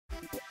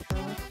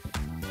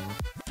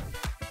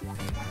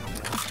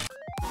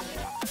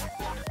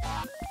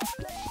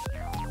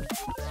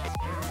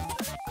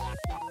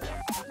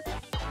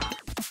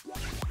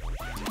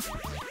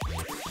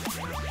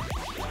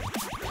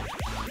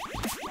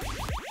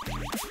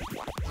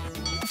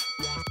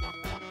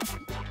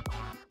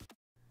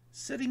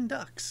Sitting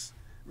Ducks,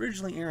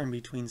 originally airing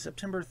between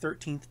September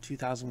 13th,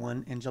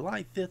 2001 and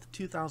July 5th,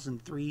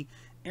 2003,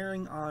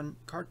 airing on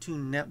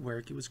Cartoon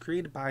Network. It was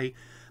created by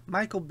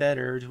Michael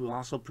Bedard, who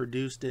also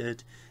produced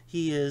it.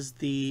 He is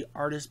the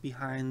artist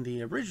behind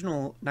the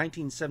original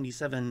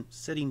 1977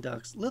 Sitting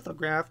Ducks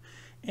lithograph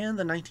and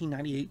the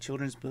 1998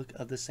 children's book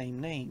of the same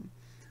name.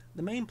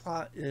 The main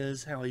plot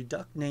is how a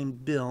duck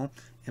named Bill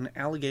and an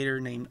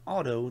alligator named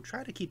Otto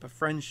try to keep a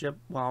friendship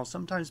while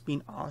sometimes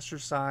being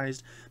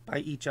ostracized by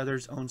each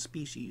other's own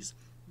species.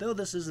 Though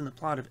this isn't the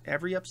plot of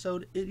every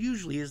episode, it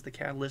usually is the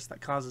catalyst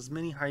that causes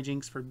many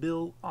hijinks for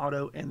Bill,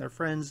 Otto, and their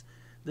friends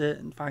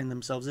that find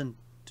themselves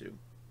into.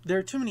 There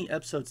are too many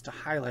episodes to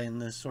highlight in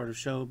this sort of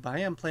show, but I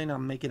am planning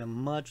on making a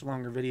much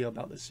longer video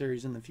about this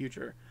series in the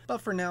future.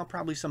 But for now,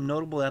 probably some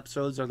notable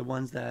episodes are the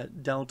ones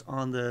that dealt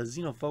on the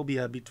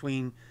xenophobia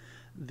between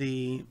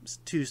the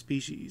two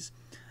species.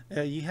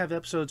 You have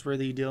episodes where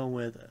they deal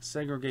with a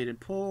segregated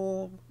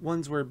pool,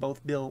 ones where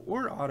both Bill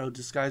or Otto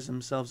disguise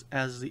themselves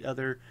as the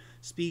other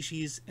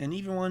species, and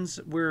even ones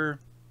where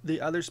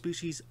the other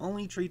species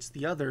only treats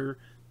the other,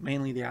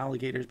 mainly the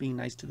alligators being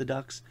nice to the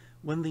ducks,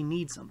 when they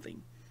need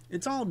something.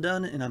 It's all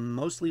done in a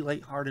mostly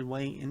lighthearted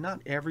way, and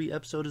not every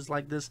episode is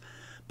like this,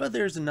 but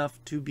there's enough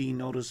to be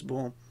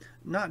noticeable,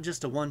 not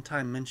just a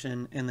one-time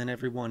mention and then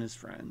everyone is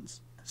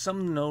friends.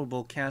 Some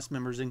notable cast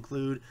members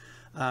include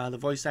the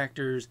voice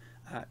actors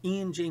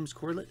Ian James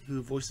Corlett,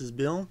 who voices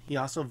Bill. He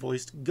also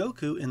voiced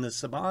Goku in the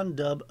Saban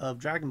dub of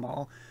Dragon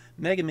Ball,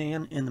 Mega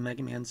Man in the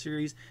Mega Man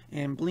series,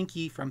 and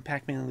Blinky from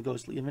Pac-Man and the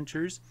Ghostly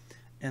Adventures.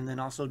 And then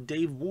also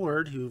Dave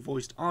Ward, who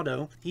voiced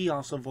Otto. He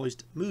also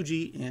voiced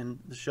Muji in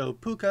the show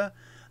Puka,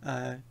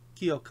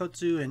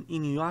 Kyokotsu and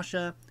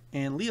Inuyasha,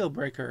 and Leo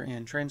Breaker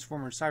in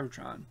Transformers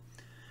Cybertron.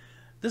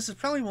 This is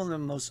probably one of the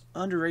most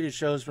underrated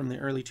shows from the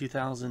early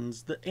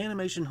 2000s. The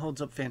animation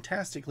holds up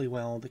fantastically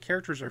well, the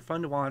characters are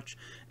fun to watch,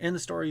 and the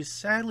stories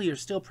sadly are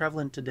still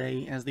prevalent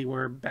today as they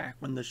were back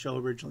when the show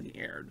originally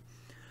aired.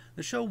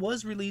 The show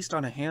was released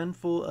on a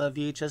handful of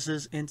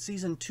VHSs, and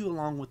Season 2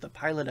 along with the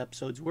pilot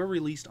episodes were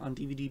released on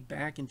DVD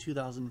back in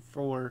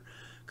 2004.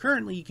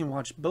 Currently you can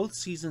watch both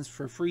seasons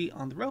for free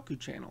on the Roku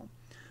channel.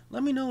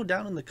 Let me know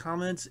down in the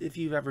comments if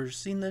you've ever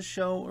seen this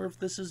show or if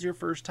this is your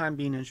first time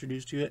being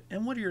introduced to it,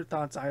 and what are your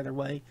thoughts either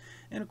way.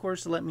 And of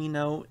course, let me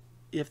know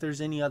if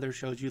there's any other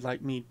shows you'd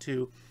like me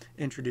to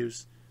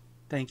introduce.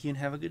 Thank you and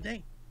have a good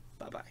day.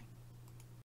 Bye-bye.